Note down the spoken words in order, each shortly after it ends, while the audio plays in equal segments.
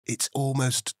it's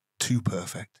almost too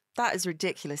perfect. That is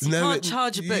ridiculous. You can't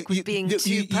charge a book with being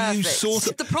too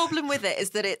perfect. The problem with it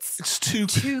is that it's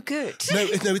too good. No,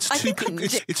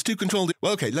 it's too controlled.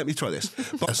 Well, okay, let me try this.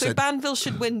 So Banville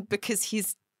should win because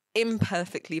he's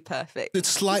imperfectly perfect.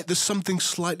 There's something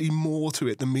slightly more to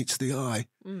it than meets the eye.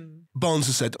 Barnes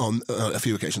has said on a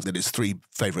few occasions that his 3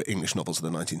 favourite English novels of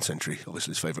the 19th century,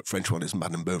 obviously his favourite French one is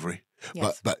Madame Bovary,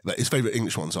 yes. but his favourite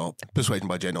English ones are Persuasion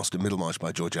by Jane Austen, Middlemarch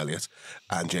by George Eliot,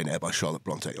 and Jane Eyre by Charlotte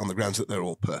Bronte, on the grounds that they're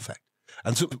all perfect.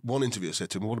 And so one interviewer said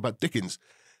to him, what about Dickens?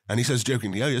 And he says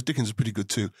jokingly, oh yes, Dickens is pretty good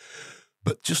too,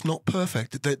 but just not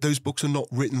perfect. Those books are not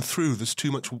written through. There's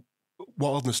too much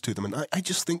wildness to them. And I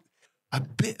just think a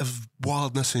bit of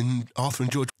wildness in Arthur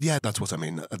and George. Yeah, that's what I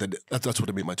mean. That's what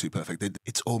I mean by too perfect.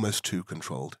 It's almost too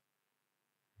controlled.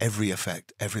 Every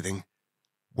effect, everything.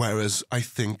 Whereas I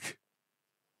think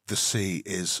The Sea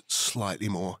is slightly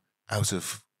more out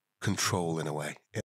of control in a way.